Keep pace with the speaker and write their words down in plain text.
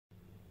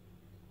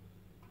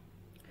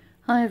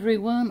Hi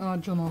everyone, our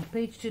journal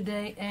page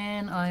today,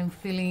 and I'm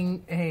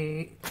feeling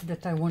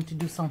that I want to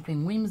do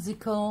something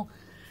whimsical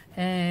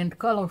and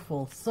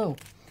colorful. So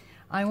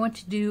I want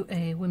to do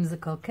a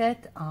whimsical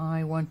cat.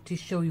 I want to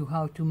show you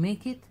how to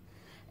make it,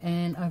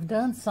 and I've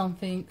done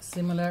something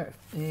similar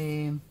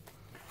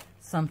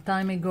some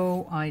time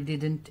ago. I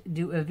didn't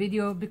do a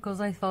video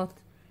because I thought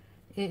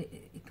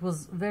it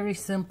was very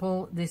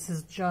simple. This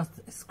is just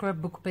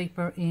scrapbook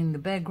paper in the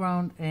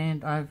background,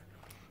 and I've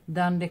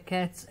done the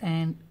cats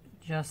and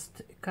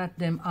just cut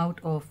them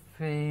out of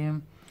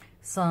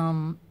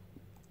some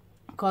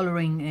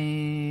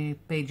coloring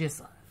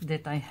pages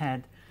that I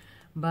had.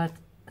 But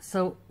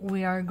so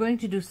we are going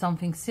to do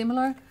something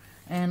similar,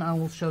 and I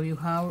will show you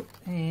how.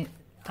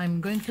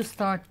 I'm going to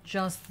start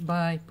just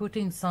by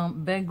putting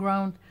some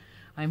background.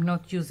 I'm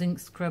not using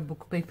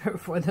scrapbook paper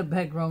for the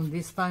background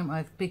this time.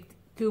 I've picked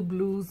two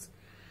blues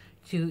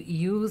to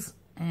use,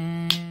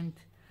 and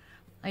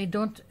I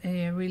don't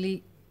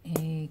really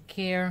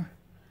care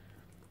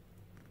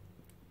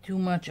too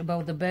much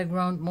about the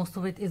background. Most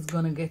of it is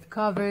gonna get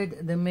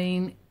covered. The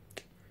main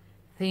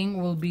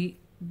thing will be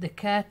the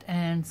cat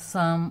and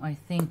some, I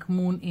think,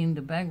 moon in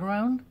the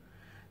background.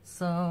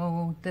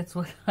 So that's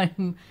what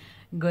I'm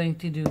going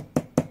to do.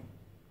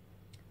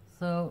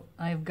 So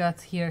I've got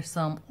here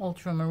some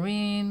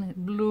ultramarine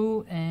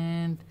blue,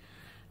 and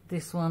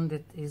this one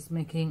that is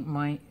making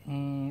my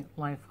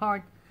life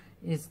hard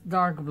is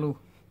dark blue,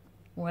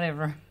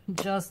 whatever,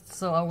 just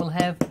so I will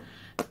have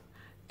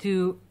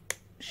two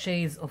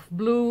shades of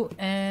blue.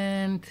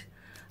 And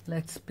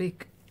let's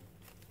pick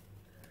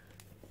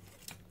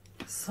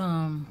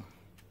some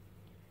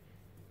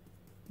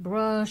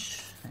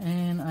brush,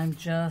 and I'm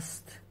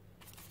just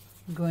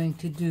going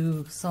to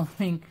do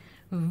something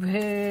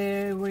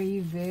very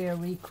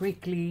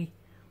quickly.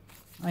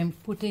 I'm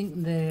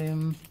putting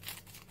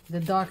the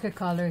darker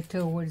color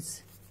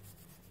towards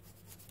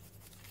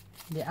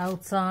the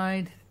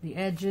outside, the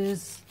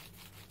edges,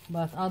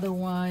 but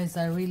otherwise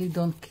I really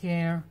don't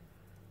care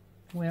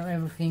where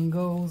everything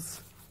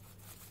goes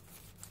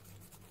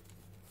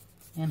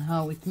and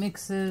how it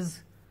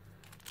mixes.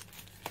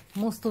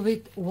 Most of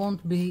it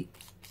won't be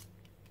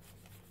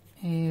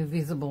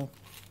visible.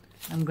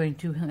 I'm going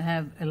to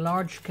have a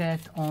large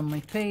cat on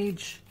my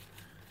page,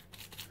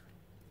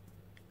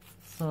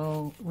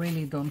 so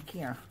really don't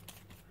care.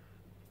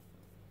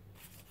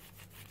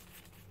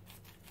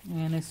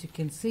 And as you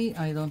can see,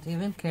 I don't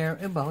even care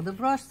about the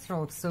brush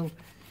strokes, so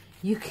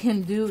you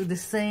can do the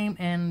same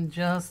and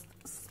just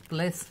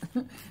splash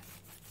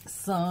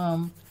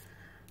some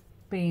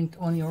paint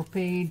on your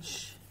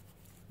page.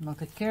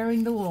 Not a care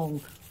in the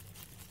world.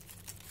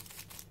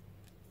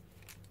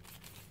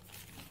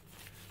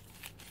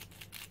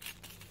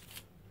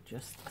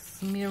 Just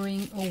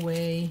smearing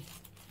away.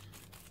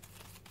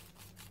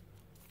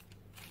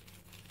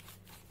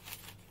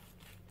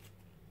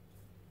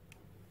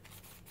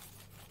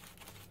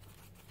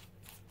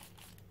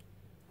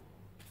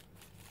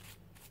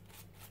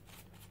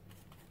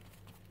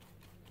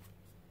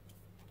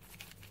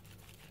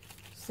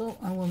 So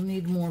I will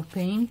need more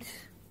paint.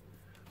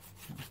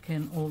 I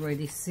can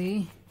already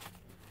see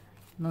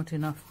not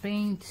enough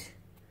paint.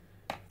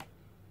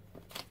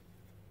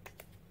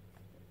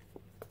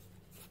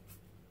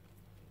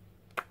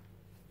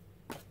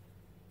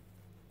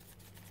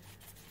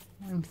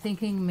 I'm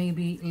thinking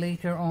maybe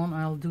later on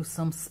I'll do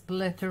some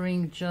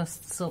splattering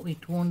just so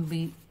it won't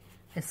be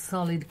a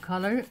solid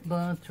color,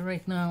 but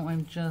right now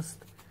I'm just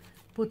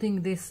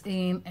putting this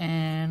in,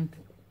 and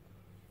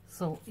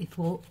so it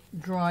will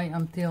dry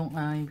until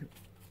I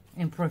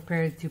am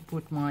prepared to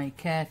put my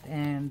cat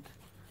and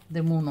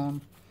the moon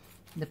on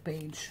the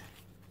page.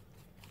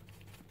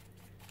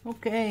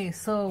 Okay,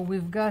 so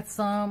we've got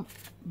some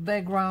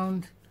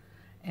background,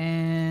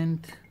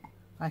 and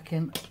I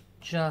can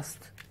just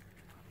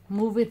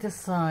move it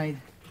aside.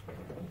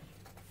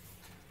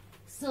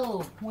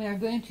 So we are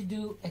going to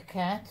do a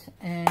cat,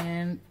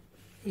 and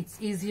it's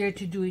easier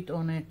to do it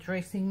on a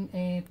tracing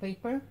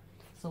paper,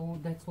 so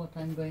that's what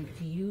I'm going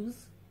to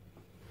use.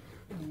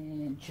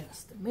 And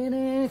just a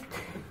minute.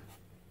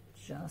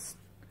 Just,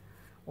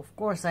 of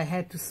course, I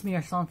had to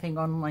smear something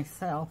on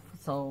myself,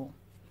 so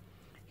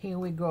here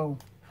we go.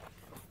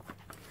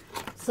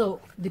 So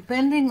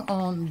depending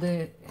on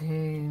the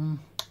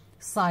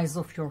size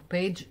of your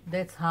page,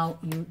 that's how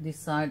you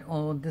decide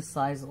on the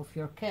size of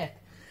your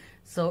cat.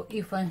 So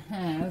if I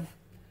have,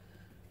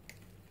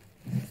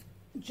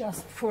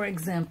 just for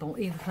example,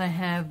 if I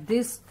have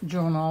this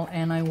journal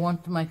and I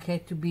want my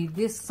cat to be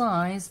this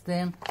size,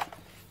 then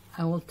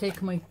I will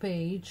take my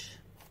page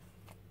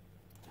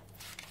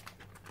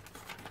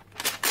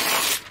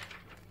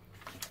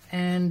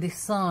and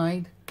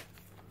decide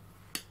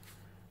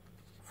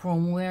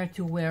from where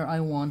to where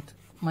I want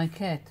my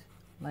cat,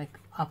 like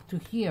up to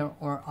here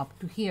or up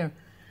to here.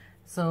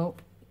 So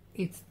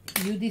it's,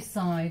 you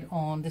decide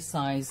on the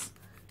size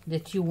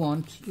that you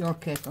want your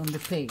cat on the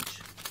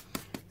page.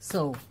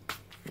 So,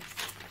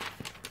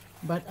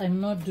 but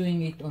I'm not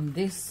doing it on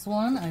this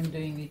one, I'm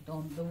doing it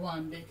on the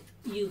one that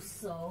you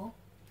saw.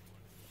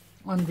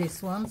 on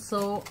this one.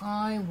 So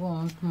I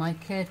want my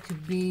cat to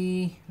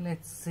be,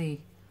 let's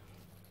see,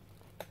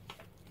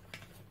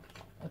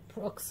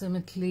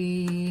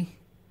 approximately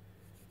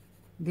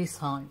this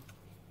high.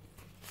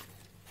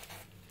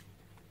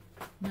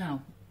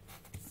 Now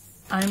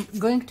I'm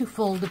going to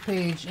fold the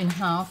page in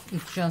half.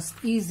 It's just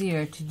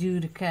easier to do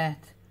the cat,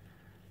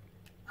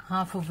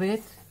 half of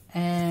it,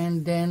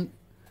 and then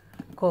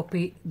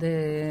copy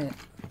to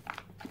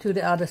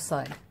the other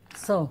side.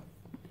 So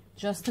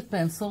just a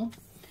pencil.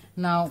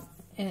 Now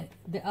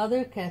the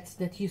other cats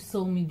that you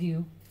saw me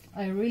do,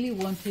 I really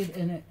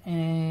wanted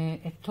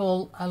a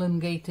tall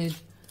elongated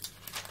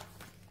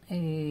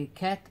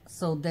cat,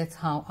 so that's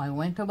how I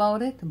went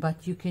about it.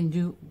 But you can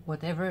do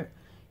whatever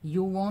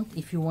you want.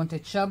 If you want a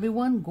chubby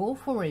one, go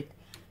for it,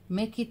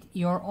 make it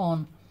your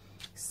own.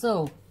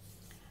 So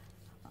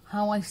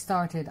how I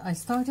started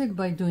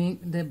by doing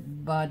the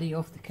body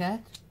of the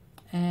cat,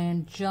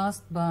 and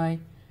just by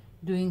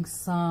doing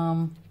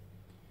some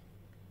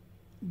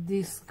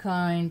this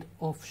kind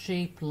of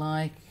shape,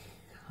 like,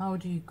 how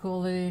do you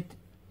call it,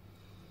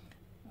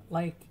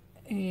 like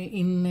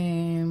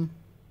in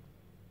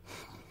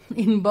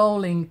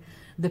bowling,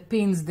 the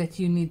pins that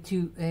you need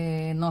to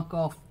knock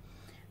off.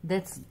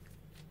 That's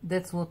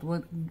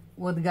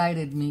what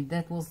guided me.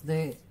 That was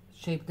the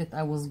shape that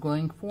I was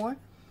going for.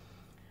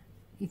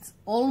 It's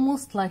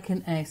almost like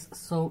an S,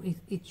 so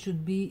it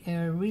should be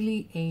a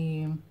really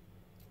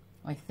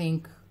I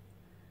think,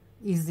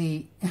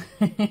 easy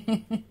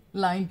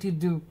line to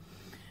do.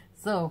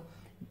 So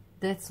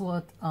that's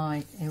what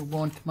I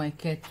want my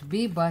cat to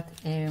be. But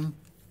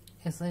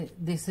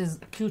this is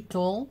too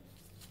tall.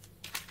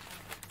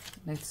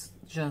 Let's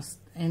just,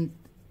 and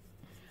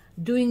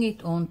doing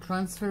it on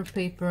transfer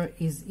paper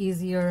is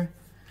easier,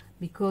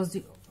 because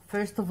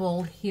first of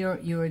all, here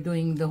you're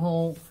doing the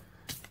whole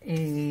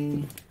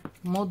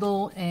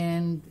model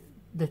and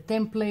the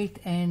template,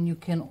 and you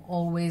can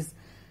always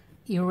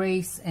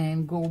erase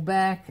and go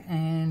back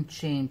and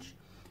change.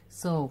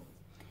 So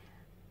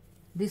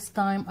this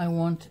time I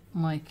want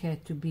my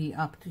cat to be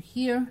up to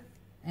here,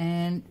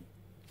 and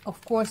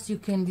of course you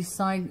can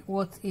decide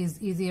what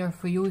is easier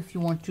for you, if you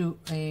want to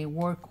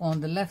work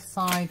on the left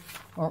side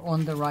or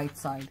on the right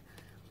side,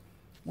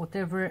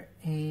 whatever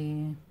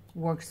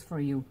works for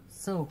you.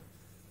 So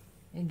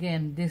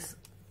again, this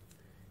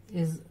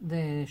is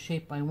the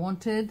shape I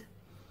wanted.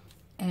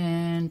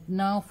 And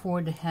now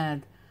for the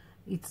head,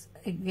 it's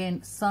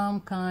again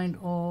some kind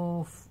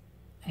of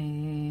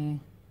a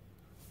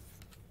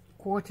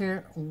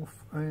quarter of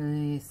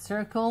a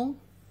circle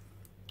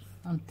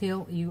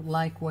until you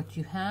like what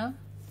you have.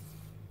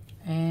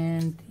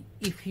 And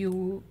if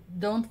you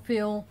don't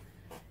feel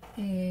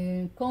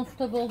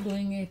comfortable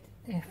doing it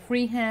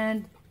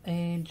freehand,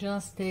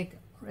 just take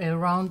a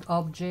round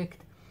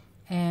object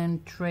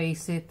and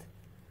trace it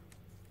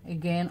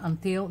again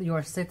until you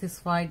are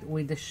satisfied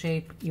with the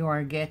shape you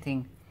are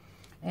getting.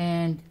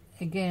 And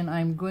again,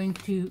 I'm going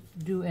to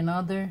do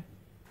another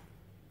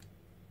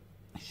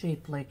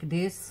shape like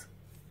this.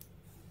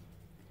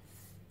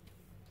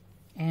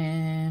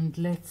 And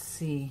let's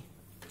see,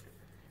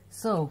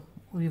 so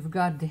we've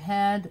got the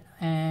head,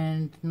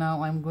 and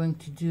now I'm going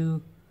to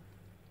do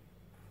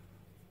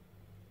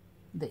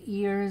the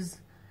ears.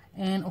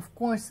 And of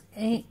course,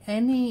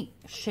 any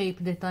shape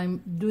that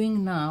I'm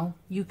doing now,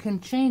 you can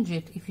change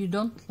it. If you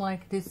don't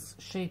like this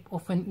shape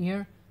of an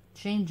ear,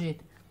 change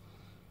it.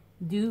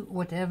 Do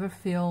whatever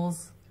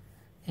feels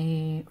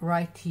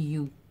right to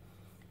you.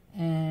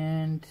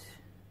 And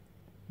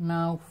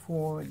now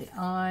for the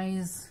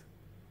eyes.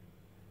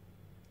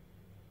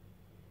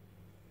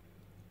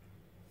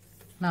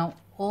 Now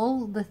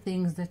all the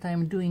things that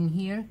I'm doing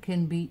here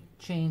can be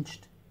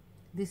changed.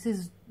 This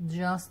is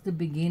just the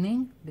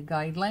beginning, the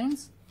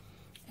guidelines.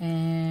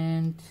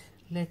 And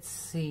let's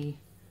see,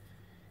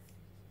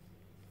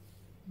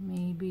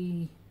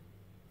 maybe,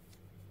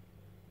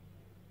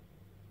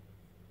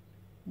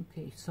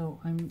 okay, so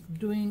I'm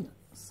doing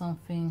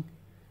something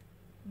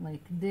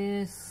like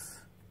this,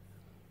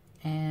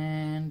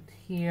 and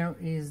here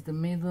is the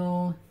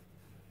middle.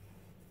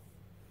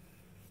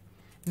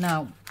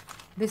 Now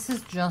this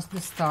is just the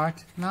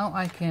start. Now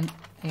I can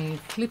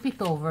flip it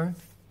over,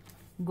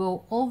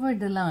 go over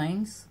the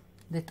lines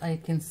that I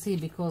can see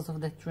because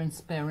of the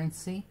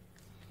transparency,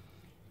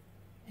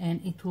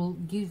 and it will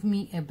give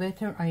me a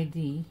better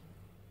idea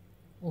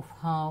of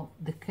how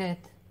the cat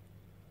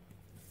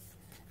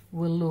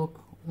will look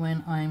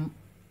when I'm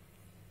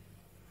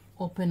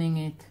opening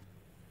it,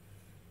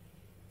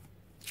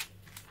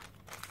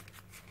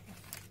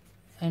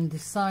 and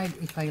decide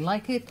if I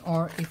like it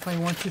or if I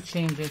want to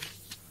change it.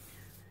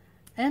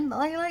 And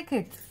I like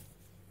it,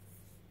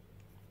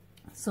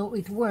 so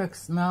it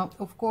works. Now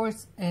of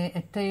course,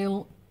 a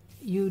tail,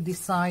 you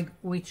decide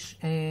which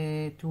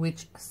to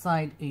which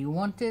side you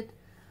want it.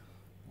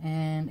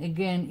 And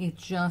again, it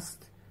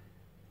just,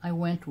 I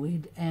went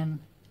with an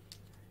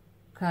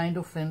kind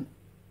of an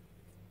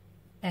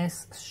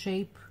S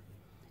shape.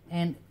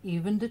 And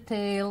even the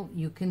tail,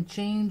 you can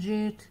change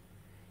it.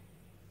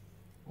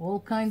 All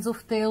kinds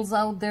of tails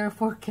out there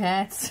for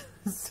cats.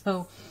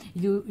 So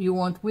you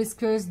want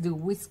whiskers, do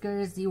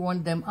whiskers. You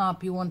want them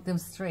up, you want them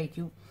straight.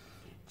 You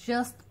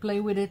just play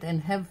with it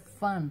and have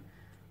fun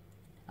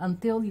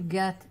until you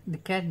get the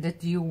cat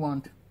that you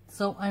want.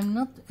 So I'm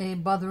not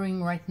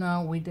bothering right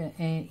now with the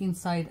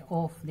inside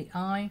of the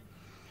eye.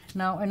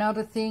 Now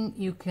another thing,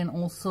 you can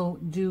also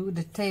do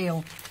the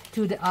tail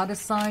to the other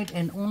side,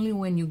 and only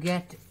when you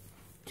get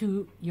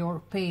to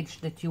your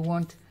page that you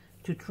want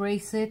to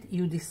trace it,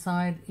 you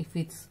decide if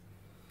it's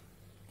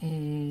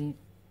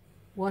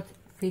what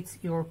fits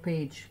your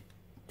page,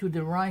 to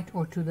the right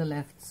or to the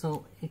left.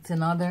 So it's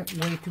another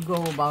way to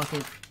go about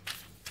it.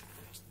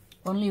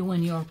 Only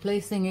when you're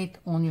placing it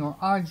on your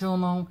art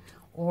journal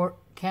or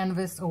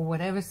canvas or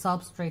whatever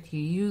substrate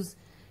you use,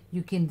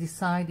 you can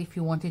decide if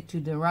you want it to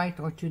the right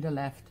or to the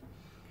left.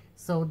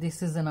 So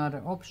this is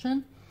another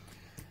option.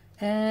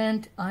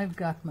 And I've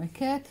got my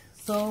cat,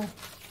 so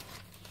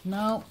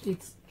now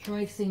it's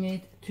tracing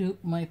it to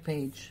my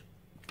page.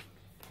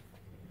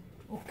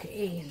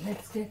 Okay,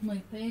 let's get my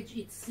page.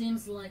 It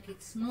seems like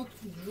it's not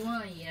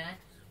dry yet,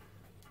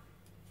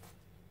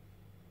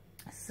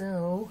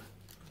 so,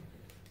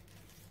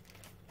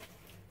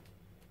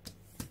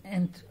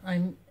 and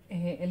I'm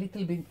a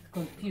little bit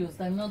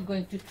confused. I'm not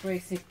going to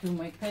trace it to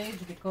my page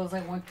because I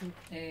want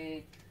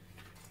to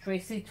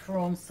trace it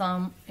from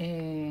some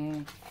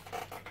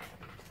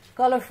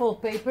colorful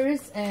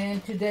papers,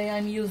 and today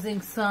I'm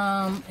using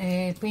some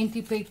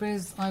painty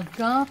papers I've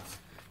got.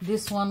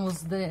 This one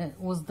was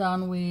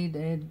done with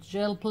a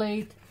gel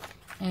plate,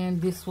 and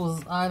this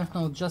was, I don't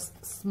know,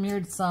 just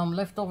smeared some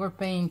leftover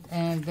paint,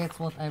 and that's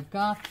what I've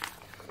got.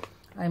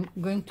 I'm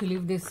going to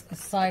leave this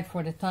aside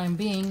for the time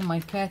being.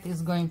 My cat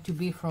is going to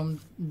be from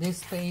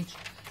this page.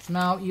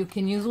 Now you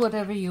can use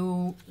whatever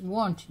you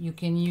want. You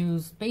can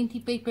use painty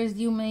papers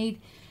you made,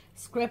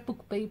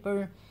 scrapbook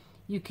paper.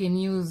 You can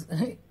use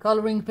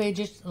coloring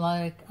pages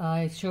like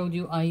I showed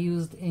you I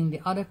used in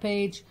the other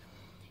page.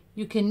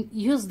 You can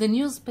use the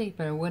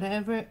newspaper,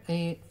 whatever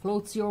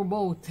floats your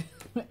boat.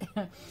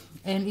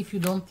 And if you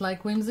don't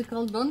like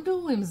Whimsical, don't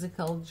do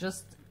Whimsical.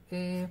 Just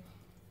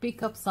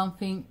pick up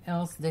something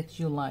else that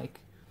you like.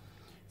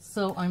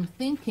 So I'm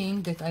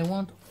thinking that I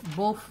want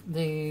both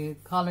the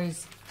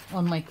colors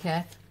on my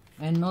cat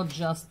and not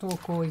just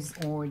turquoise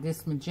or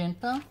this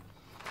magenta.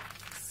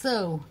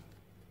 So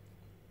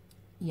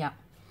yeah,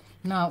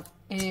 now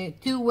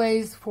 2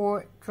 ways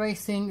for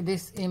tracing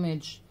this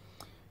image.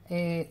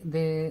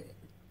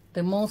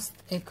 The most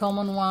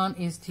common one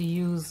is to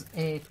use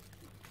a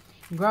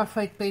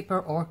graphite paper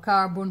or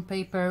carbon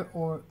paper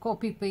or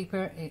copy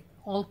paper,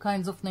 all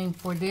kinds of names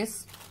for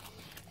this.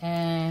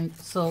 And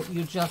so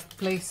you just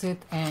place it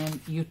and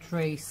you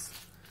trace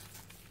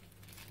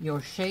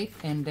your shape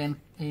and then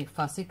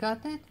fussy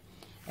cut it.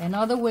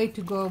 Another way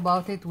to go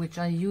about it, which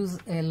I use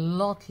a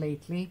lot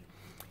lately,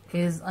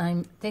 is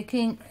I'm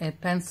taking a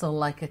pencil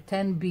like a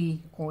 10B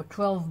or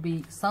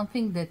 12B,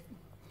 something that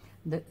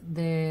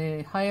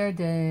the higher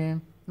the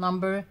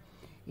number,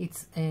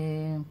 it's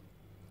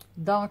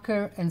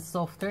darker and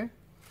softer.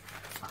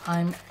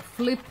 I'm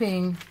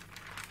flipping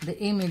the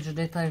image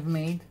that I've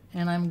made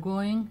and I'm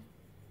going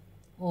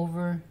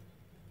over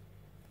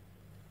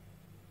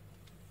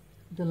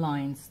the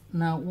lines.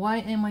 Now why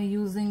am I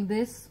using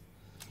this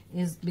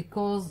is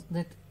because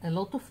that a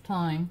lot of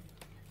time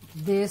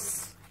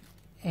this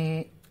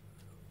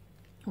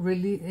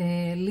really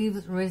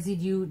leaves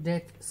residue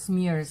that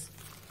smears,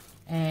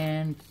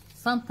 and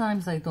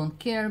sometimes I don't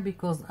care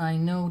because I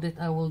know that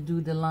I will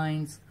do the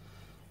lines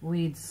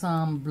with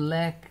some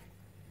black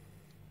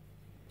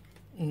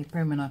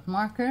permanent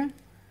marker,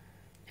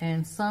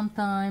 and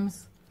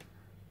sometimes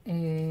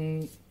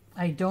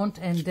I don't,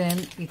 and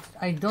then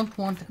I don't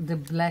want the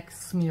black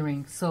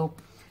smearing. So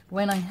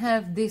when I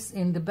have this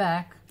in the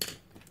back,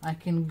 I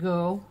can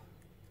go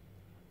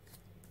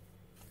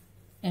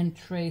and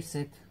trace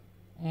it,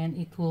 and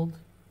it will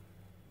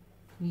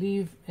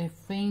leave a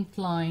faint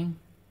line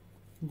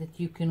that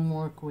you can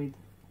work with.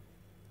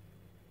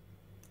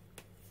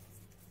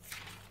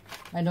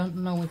 I don't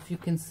know if you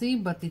can see,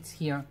 but it's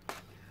here.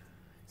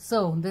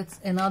 So that's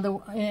another,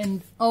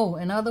 and oh,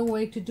 another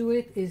way to do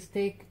it is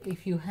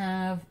if you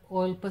have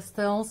oil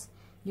pastels,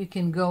 you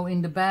can go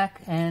in the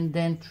back and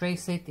then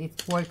trace it.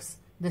 It works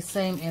the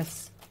same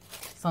as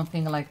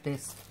something like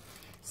this.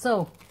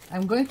 So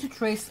I'm going to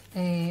trace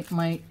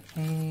my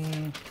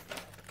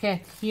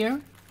cat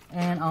here,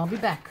 and I'll be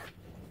back.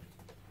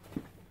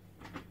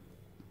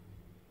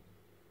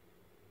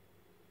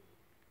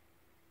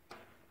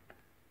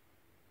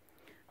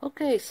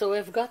 Okay, so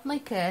I've got my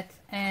cat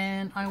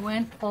and I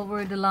went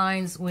over the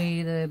lines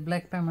with a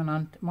black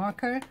permanent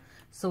marker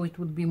so it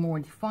would be more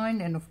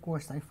defined, and of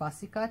course I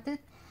fussy cut it.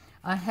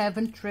 I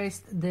haven't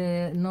traced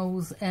the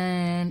nose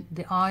and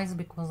the eyes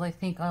because I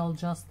think I'll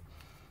just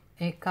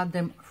cut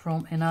them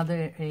from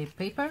another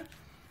paper.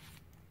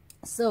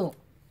 So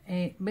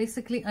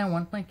basically I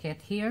want my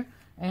cat here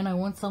and I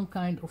want some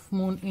kind of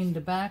moon in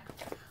the back.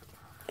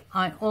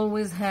 I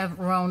always have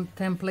round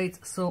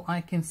templates so I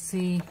can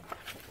see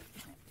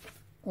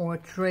or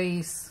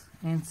trace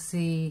and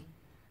see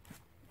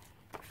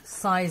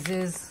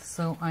sizes,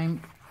 so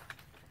I'm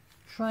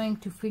trying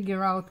to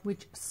figure out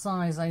which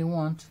size I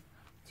want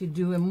to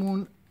do a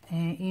moon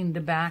in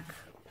the back.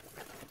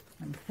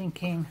 I'm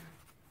thinking,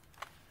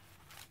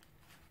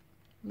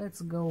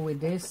 let's go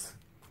with this.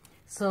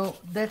 So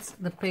that's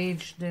the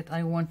page that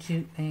I want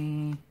to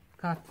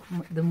cut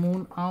the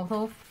moon out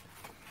of,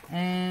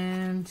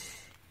 and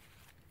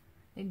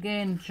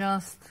again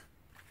just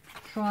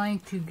trying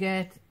to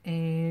get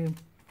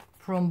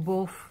from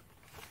both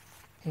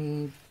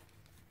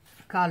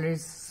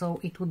colors, so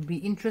it would be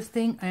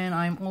interesting. And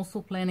I'm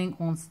also planning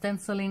on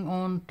stenciling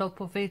on top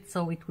of it,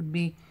 so it would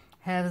be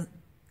has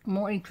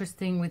more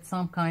interesting with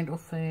some kind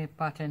of a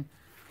pattern.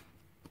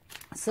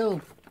 So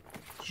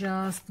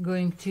just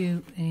going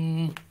to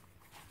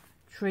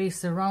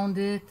trace around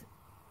it,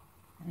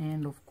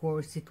 and of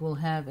course it will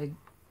have a,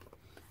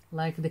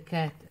 like the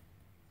cat,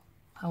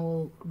 I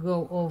will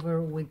go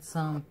over with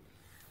some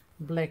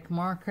black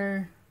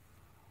marker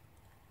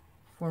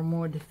for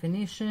more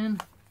definition.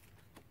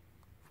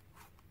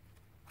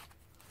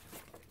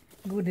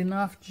 Good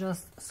enough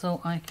just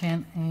so I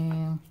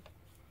can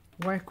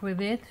work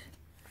with it.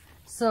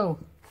 So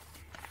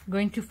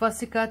going to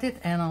fussy cut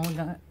it, and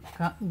I'm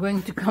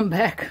going to come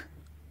back.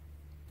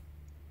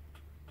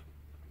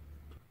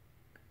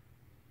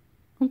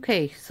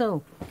 Okay,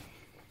 so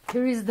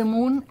here is the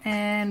moon,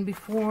 and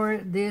before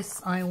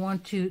this I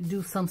want to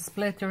do some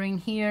splattering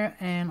here,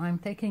 and I'm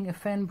taking a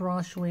fan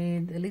brush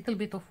with a little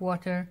bit of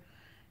water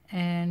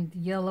and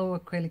yellow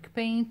acrylic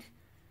paint,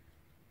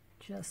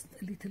 just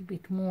a little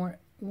bit more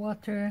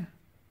water,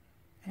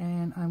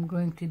 and I'm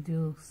going to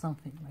do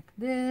something like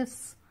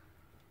this.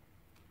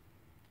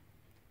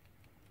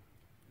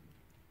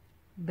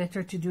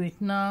 Better to do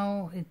it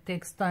now, it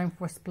takes time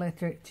for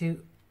splatter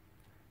to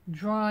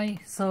dry.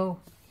 So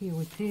here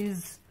it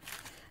is,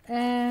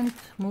 and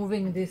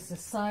moving this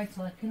aside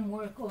so I can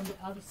work on the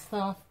other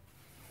stuff.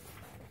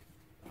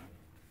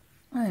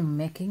 I'm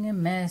making a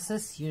mess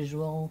as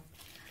usual.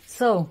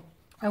 So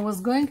I was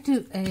going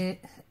to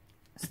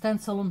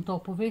stencil on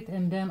top of it,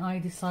 and then I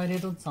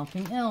decided on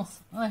something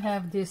else. I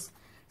have this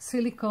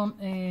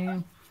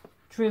silicone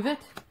trivet,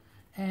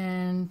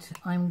 and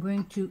I'm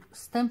going to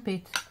stamp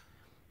it,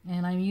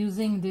 and I'm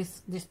using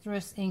this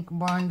Distress Ink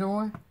barn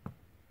door.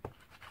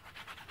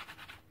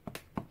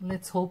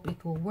 Let's hope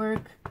it will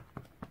work.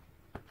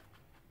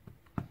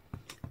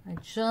 I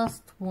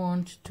just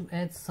want to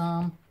add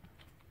some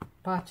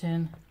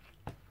pattern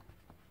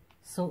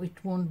so it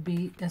won't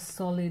be a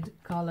solid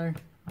color.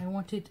 I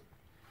want it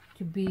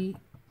to be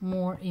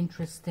more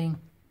interesting.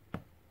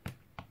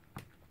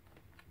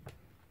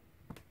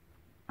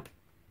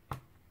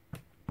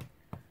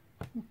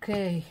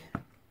 Okay,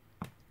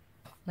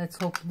 let's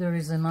hope there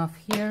is enough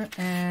here,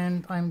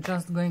 and I'm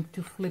just going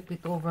to flip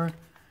it over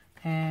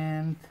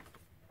and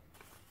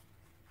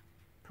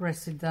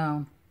press it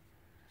down.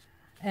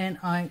 And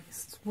I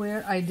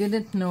swear I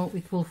didn't know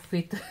it will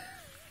fit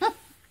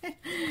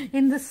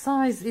in the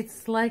size.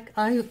 It's like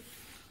I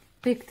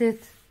picked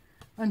it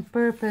on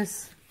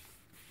purpose.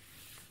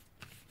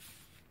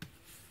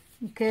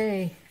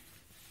 Okay,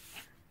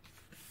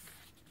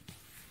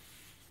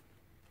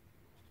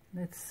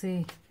 let's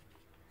see.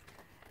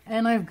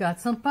 And I've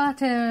got some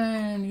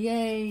pattern,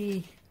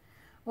 yay.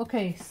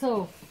 Okay,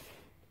 so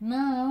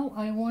now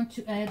I want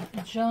to add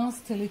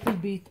just a little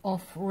bit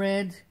of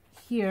red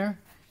here.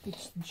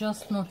 It's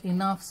just not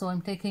enough, so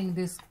I'm taking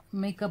this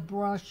makeup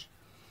brush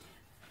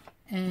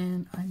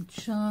and I'm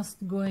just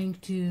going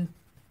to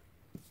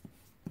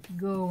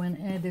go and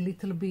add a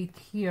little bit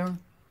here.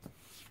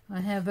 I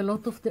have a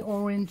lot of the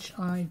orange,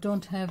 I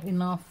don't have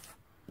enough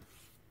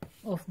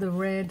of the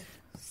red,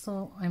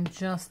 so I'm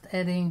just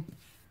adding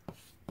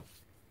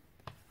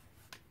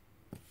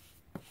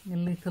a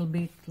little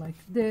bit like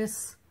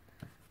this.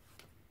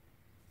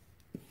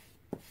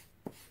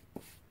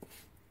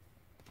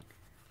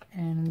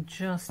 And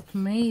just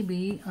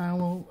maybe I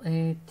will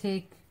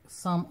take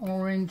some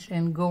orange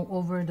and go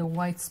over the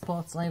white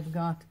spots I've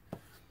got.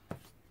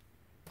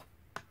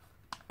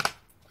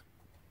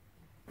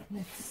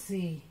 Let's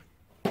see.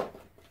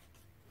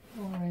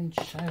 Orange,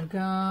 I've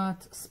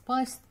got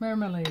spiced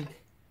marmalade.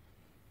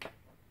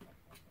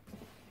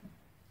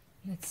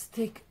 Let's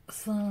take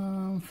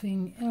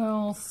something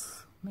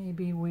else,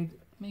 maybe with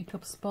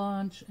makeup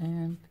sponge,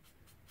 and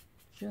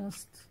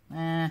just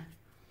I'm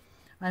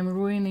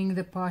ruining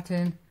the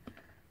pattern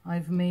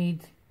I've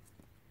made.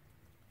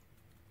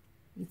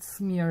 It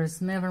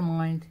smears, never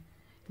mind.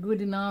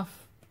 Good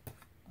enough,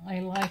 I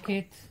like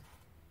it.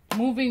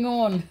 Moving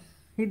on.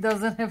 It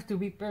doesn't have to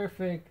be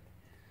perfect.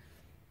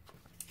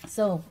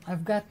 So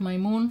I've got my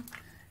moon,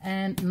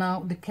 and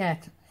now the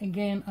cat.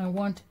 Again, I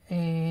want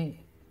to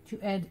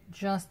add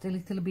just a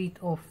little bit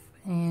of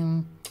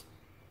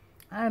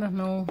I don't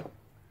know,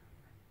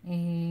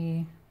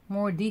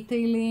 more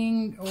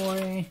detailing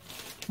or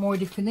more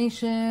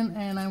definition,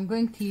 and I'm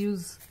going to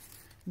use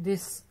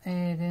this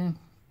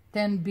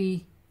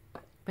 10B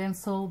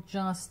pencil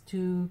just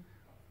to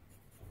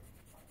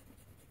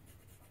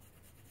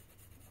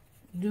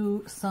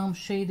do some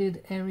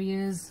shaded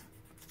areas.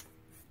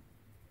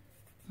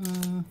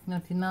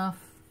 Not enough,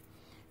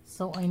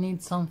 so I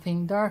need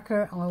something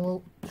darker. I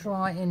will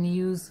try and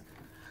use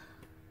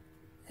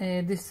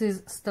this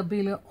is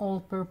Stabilo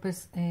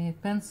all-purpose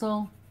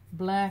pencil,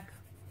 black.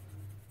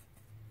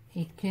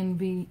 It can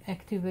be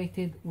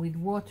activated with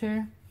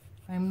water.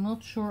 I'm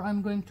not sure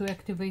I'm going to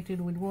activate it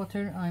with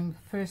water.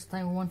 First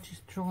I want to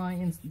try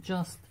and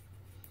just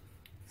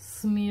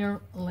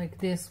smear like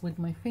this with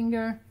my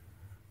finger.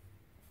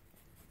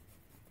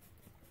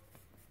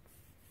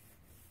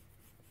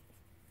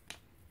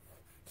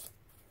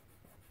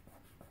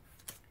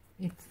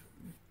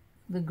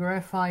 The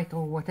graphite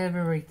or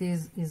whatever it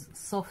is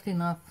soft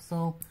enough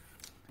so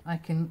I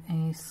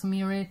can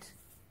smear it.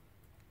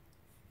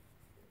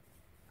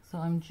 So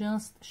I'm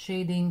just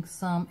shading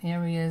some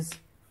areas,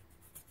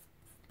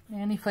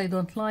 and if I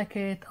don't like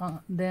it,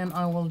 then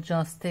I will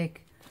just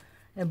take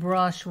a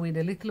brush with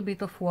a little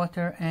bit of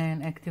water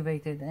and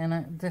activate it,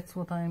 and that's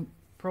what I'm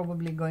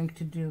probably going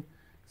to do.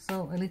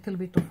 So a little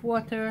bit of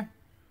water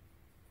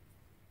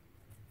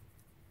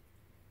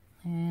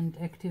and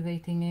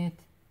activating it.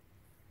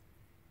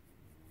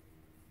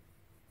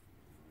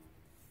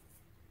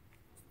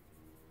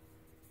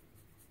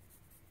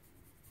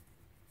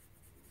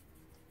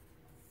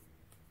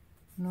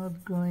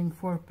 Not going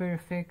for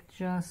perfect,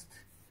 just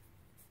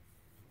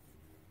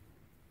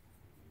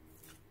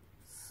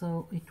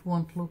so it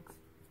won't look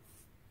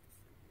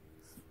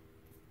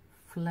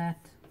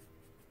flat.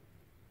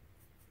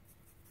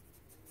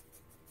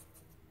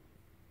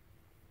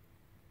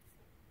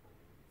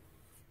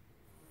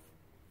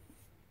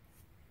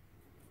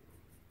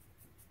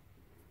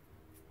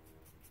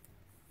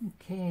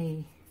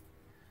 Okay,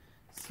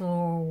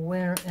 so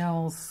where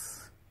else?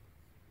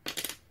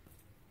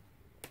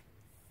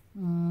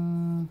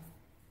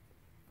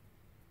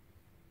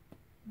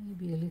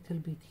 Maybe a little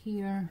bit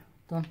here,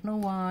 don't know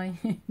why,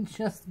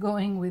 just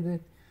going with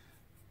it.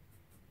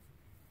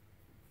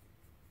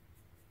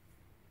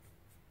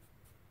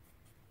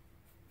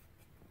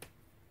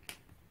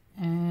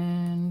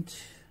 And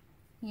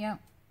yeah,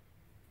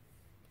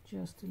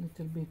 just a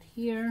little bit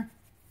here.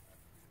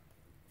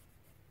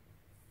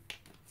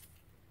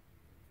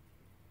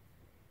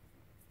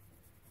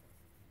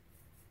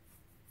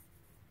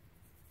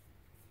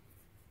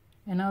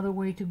 Another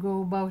way to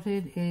go about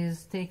it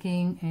is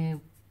taking a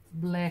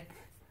black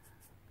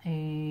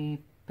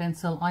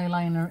pencil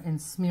eyeliner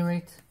and smear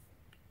it,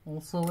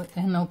 also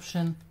an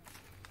option.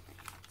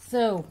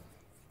 So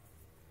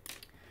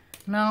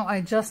now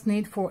I just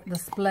need for the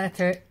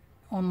splatter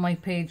on my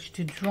page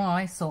to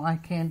dry so I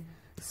can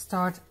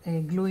start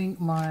gluing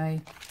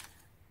my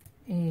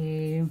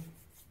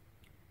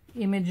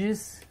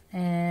images,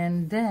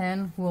 and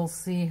then we'll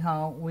see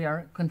how we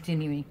are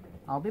continuing.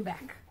 I'll be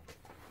back.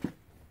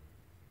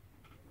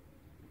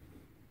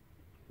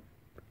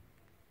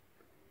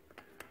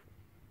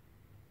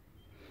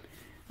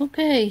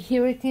 Okay,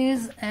 here it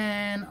is,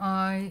 and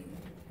I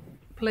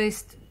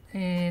placed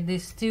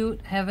these two,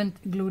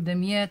 haven't glued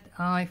them yet.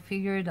 I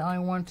figured I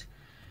want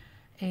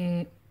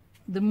the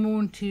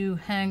moon to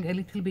hang a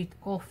little bit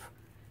off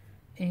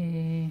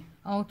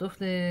out of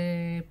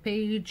the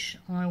page.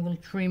 I will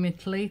trim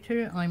it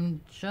later. I'm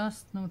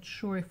just not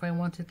sure if I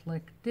want it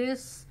like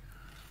this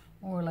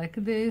or like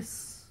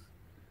this.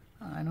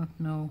 I don't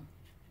know.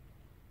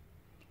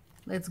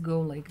 Let's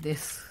go like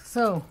this.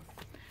 So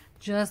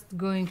just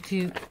going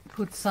to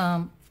put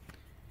some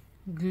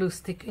glue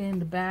stick in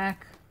the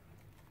back.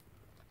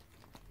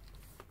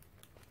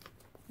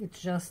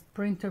 It's just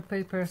printer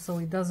paper, so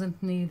it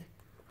doesn't need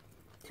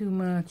too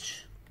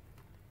much.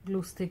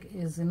 Glue stick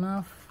is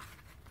enough.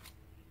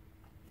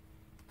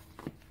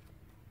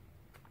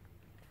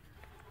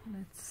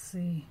 Let's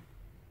see.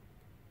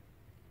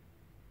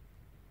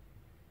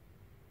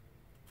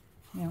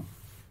 Yeah,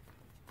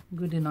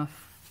 good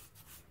enough.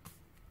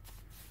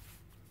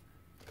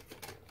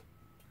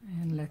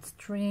 And let's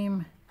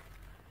trim.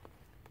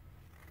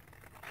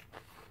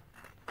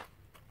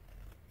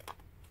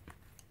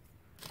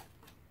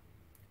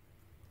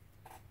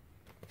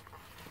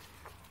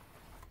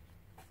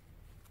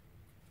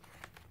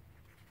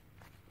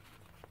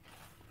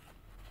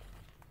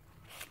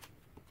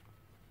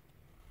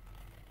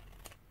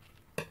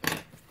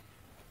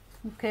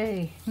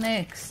 Okay,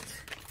 next,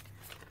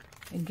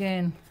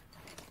 again,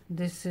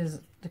 this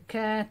is the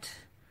cat.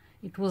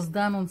 It was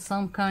done on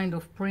some kind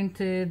of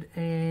printed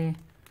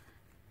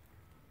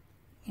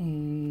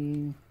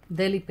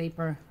deli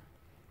paper,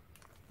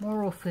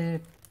 more of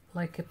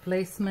like a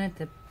placement,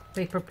 a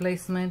paper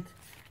placement,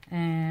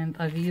 and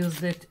I've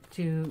used it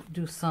to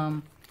do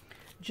some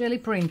jelly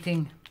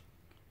printing,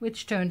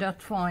 which turned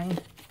out fine.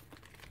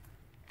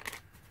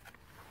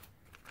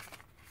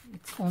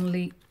 It's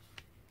only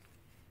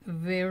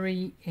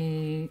very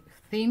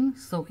thin,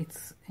 so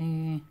it's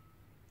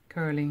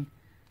curling.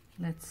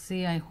 Let's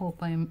see, I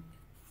hope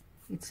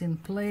it's in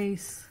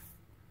place.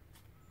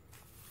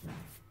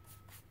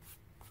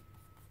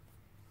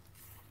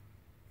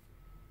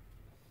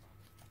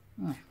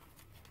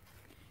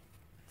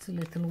 It's a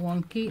little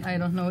wonky. I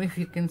don't know if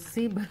you can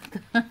see, but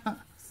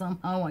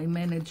somehow I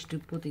managed to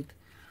put it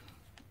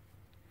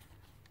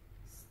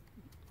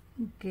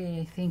Okay,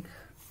 I think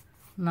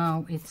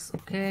now it's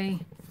okay.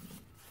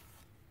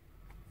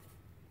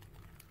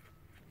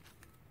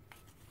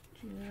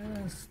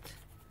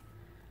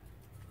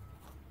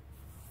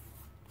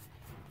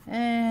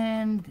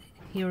 And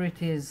here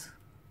it is.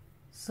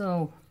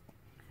 So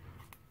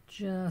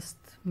just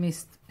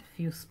missed a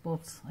few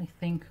spots, I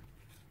think.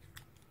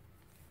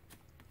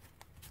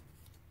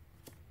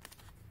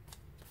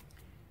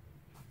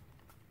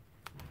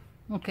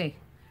 Okay,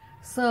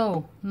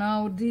 so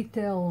now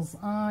details,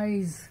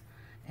 eyes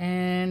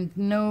and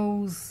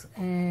nose,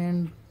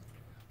 and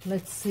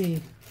let's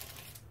see.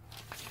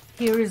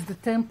 Here is the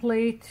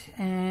template,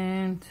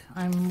 and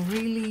I'm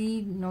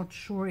really not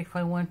sure if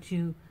I want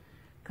to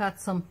cut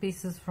some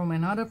pieces from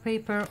another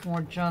paper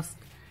or just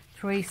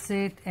trace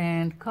it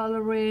and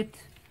color it.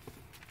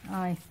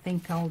 I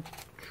think I'll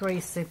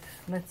trace it.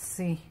 Let's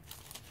see.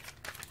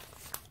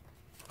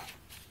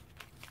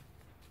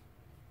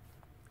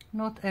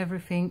 Not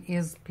everything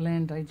is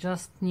planned. I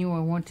just knew I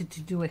wanted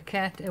to do a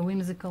cat, a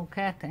whimsical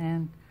cat,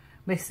 and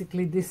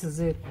basically this is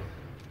it.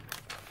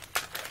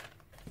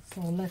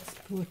 So let's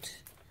put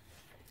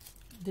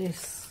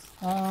this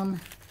on.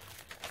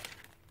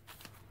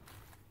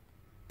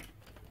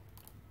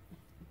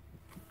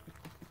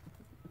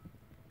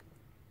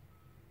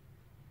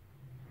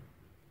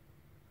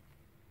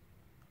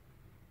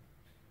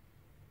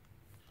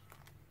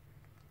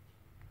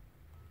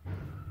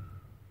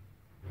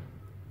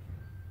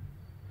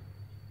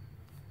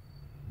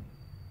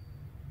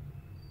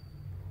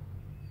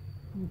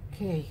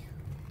 Okay.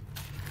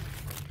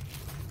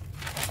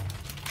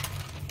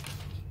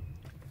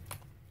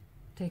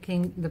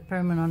 Taking the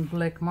permanent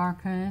black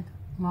marker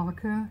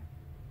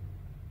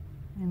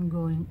and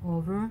going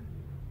over.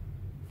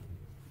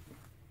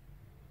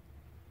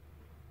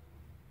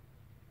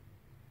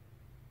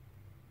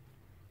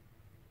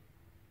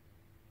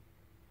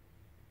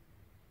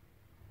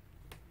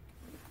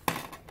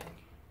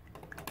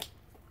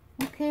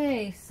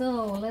 Okay,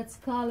 so let's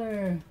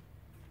color.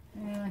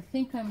 I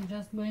think I'm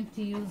just going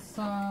to use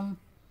some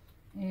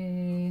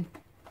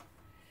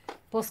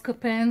Posca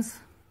pens.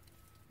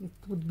 It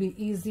would be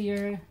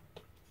easier.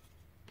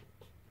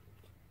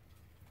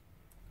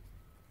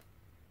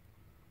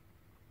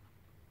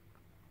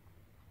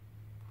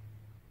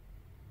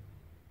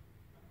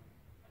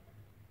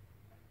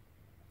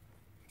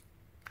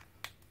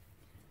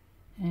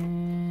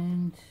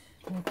 And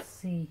let's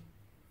see,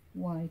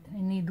 white.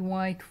 I need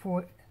white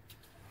for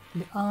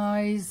the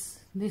eyes.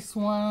 This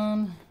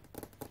one.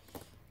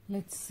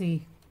 Let's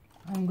see.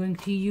 I'm going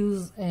to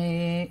use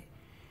a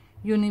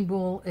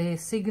Uniball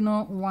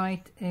Signo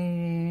white.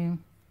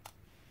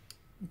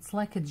 It's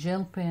like a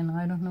gel pen.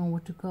 I don't know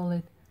what to call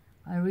it.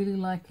 I really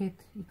like it.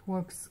 It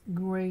works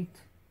great.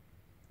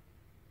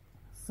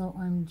 So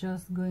I'm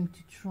just going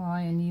to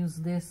try and use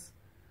this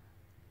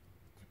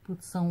to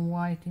put some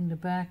white in the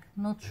back.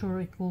 Not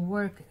sure it will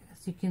work.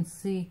 As you can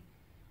see,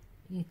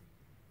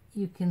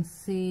 you can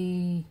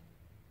see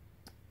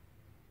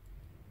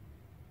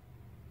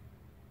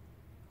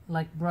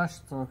like brush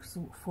strokes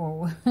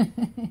for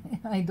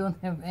I don't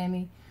have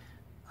any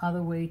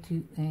other way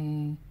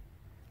to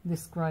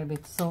describe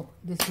it. So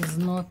this is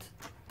not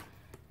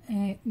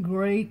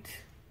great.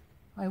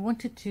 I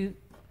wanted to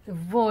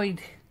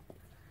avoid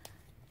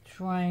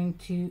trying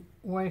to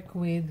work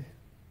with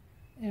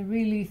a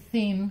really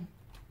thin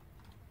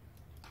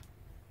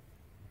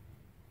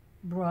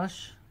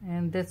brush,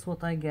 and that's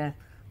what I get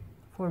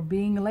for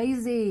being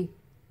lazy.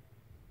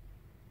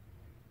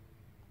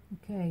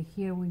 Okay,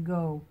 here we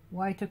go.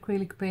 White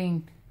acrylic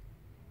paint.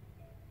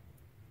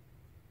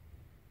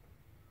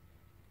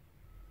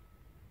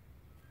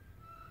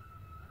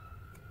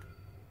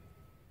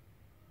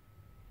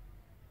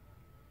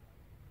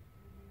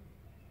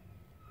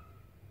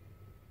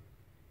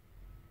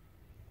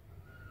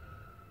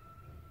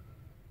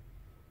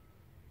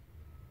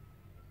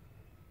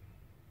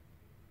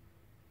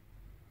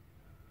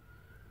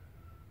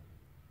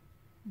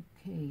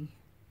 Okay.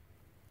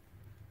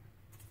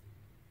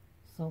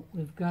 So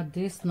we've got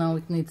this. Now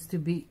it needs to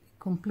be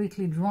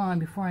completely dry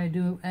before I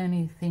do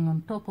anything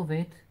on top of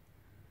it.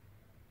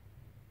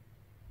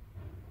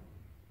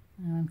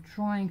 And I'm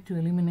trying to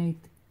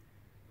eliminate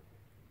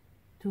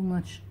too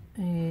much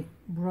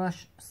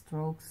brush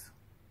strokes.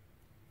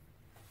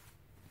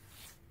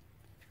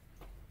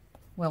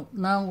 Well,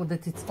 now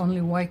that it's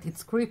only white,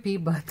 it's creepy,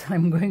 but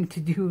I'm going to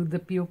do the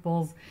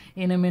pupils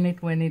in a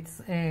minute when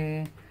it's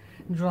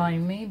dry.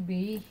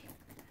 Maybe,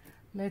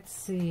 let's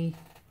see.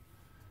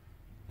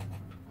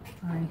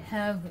 I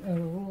have a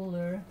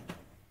ruler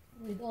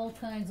with all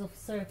kinds of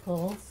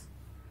circles,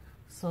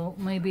 so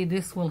maybe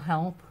this will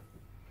help.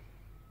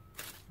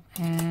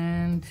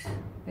 And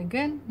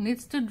again,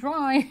 needs to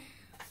dry.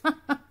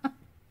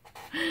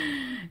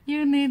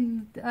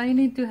 I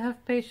need to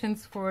have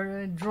patience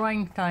for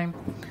drying time.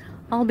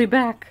 I'll be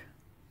back.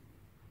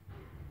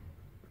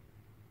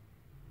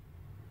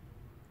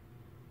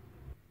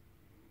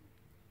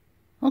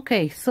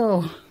 Okay,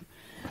 so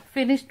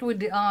finished with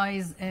the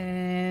eyes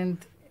and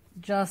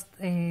just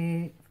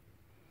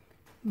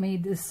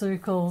made the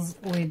circles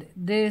with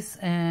this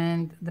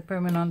and the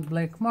permanent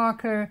black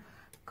marker,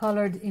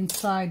 colored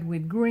inside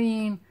with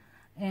green,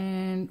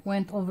 and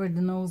went over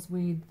the nose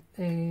with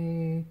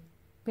a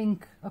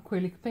pink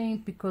acrylic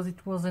paint because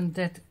it wasn't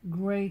that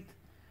great.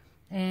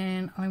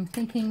 And I'm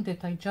thinking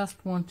that I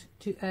just want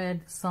to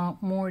add some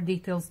more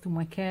details to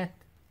my cat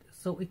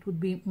so it would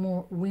be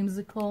more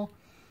whimsical.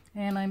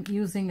 And I'm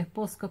using a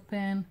Posca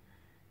pen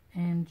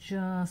and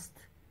just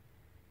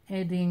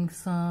adding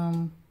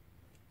some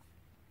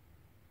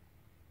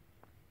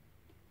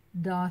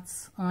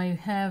dots. I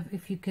have,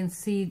 if you can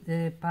see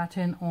the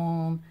pattern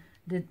on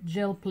the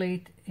gel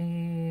plate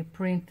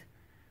print,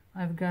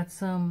 I've got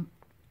some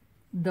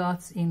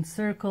dots in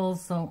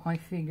circles, so I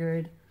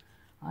figured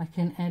I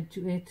can add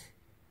to it.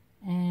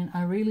 And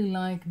I really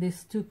like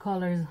these two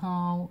colors,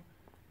 how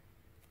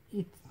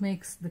it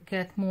makes the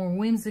cat more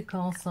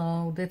whimsical,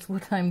 so that's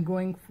what I'm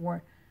going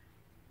for.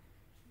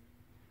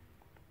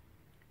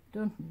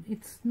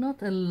 It's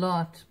not a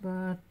lot,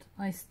 but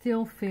I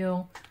still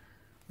feel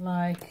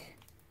like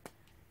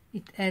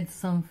it adds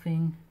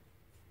something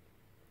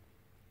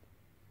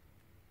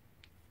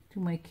to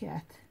my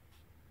cat.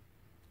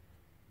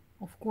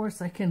 Of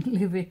course I can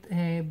leave it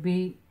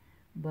be,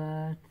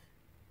 but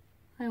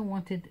I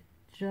wanted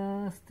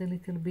just a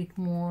little bit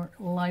more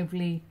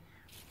lively.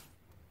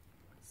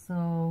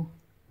 So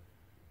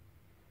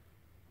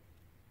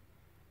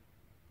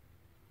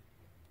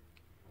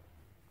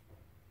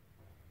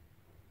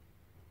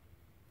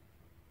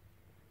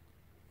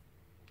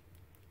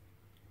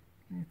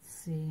let's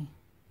see.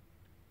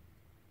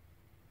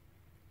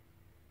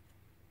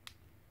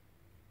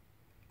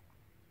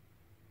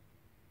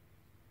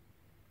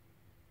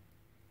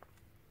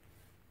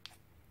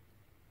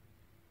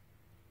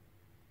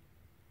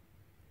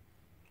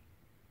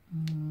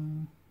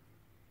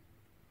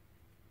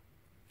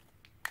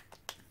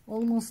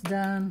 Almost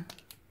done.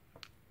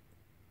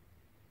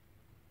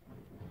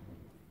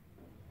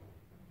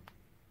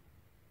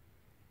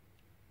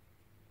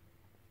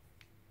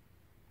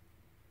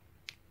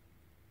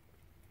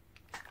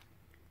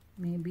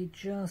 Maybe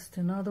just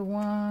another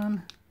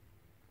one.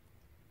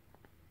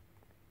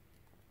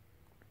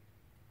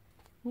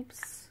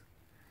 Oops.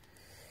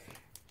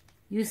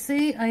 You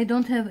see, I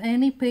don't have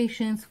any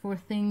patience for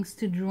things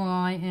to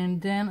dry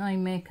and then I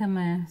make a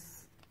mess.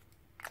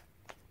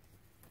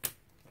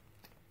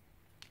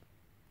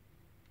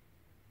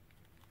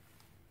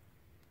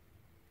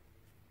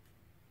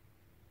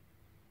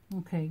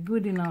 Okay,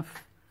 good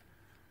enough.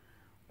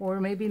 Or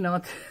maybe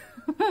not.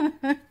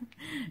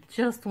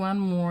 Just one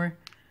more,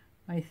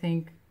 I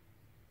think.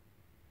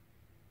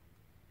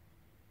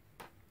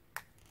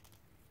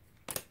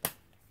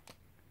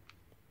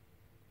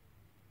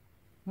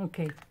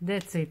 Okay,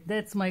 that's it.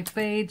 That's my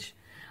page.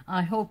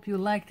 I hope you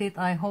liked it.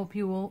 I hope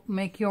you will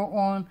make your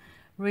own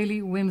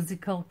really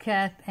whimsical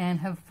cat and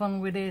have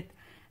fun with it.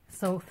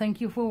 So thank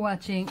you for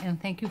watching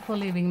and thank you for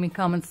leaving me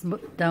comments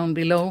down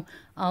below.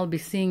 I'll be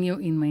seeing you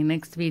in my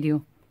next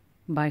video.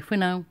 Bye for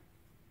now.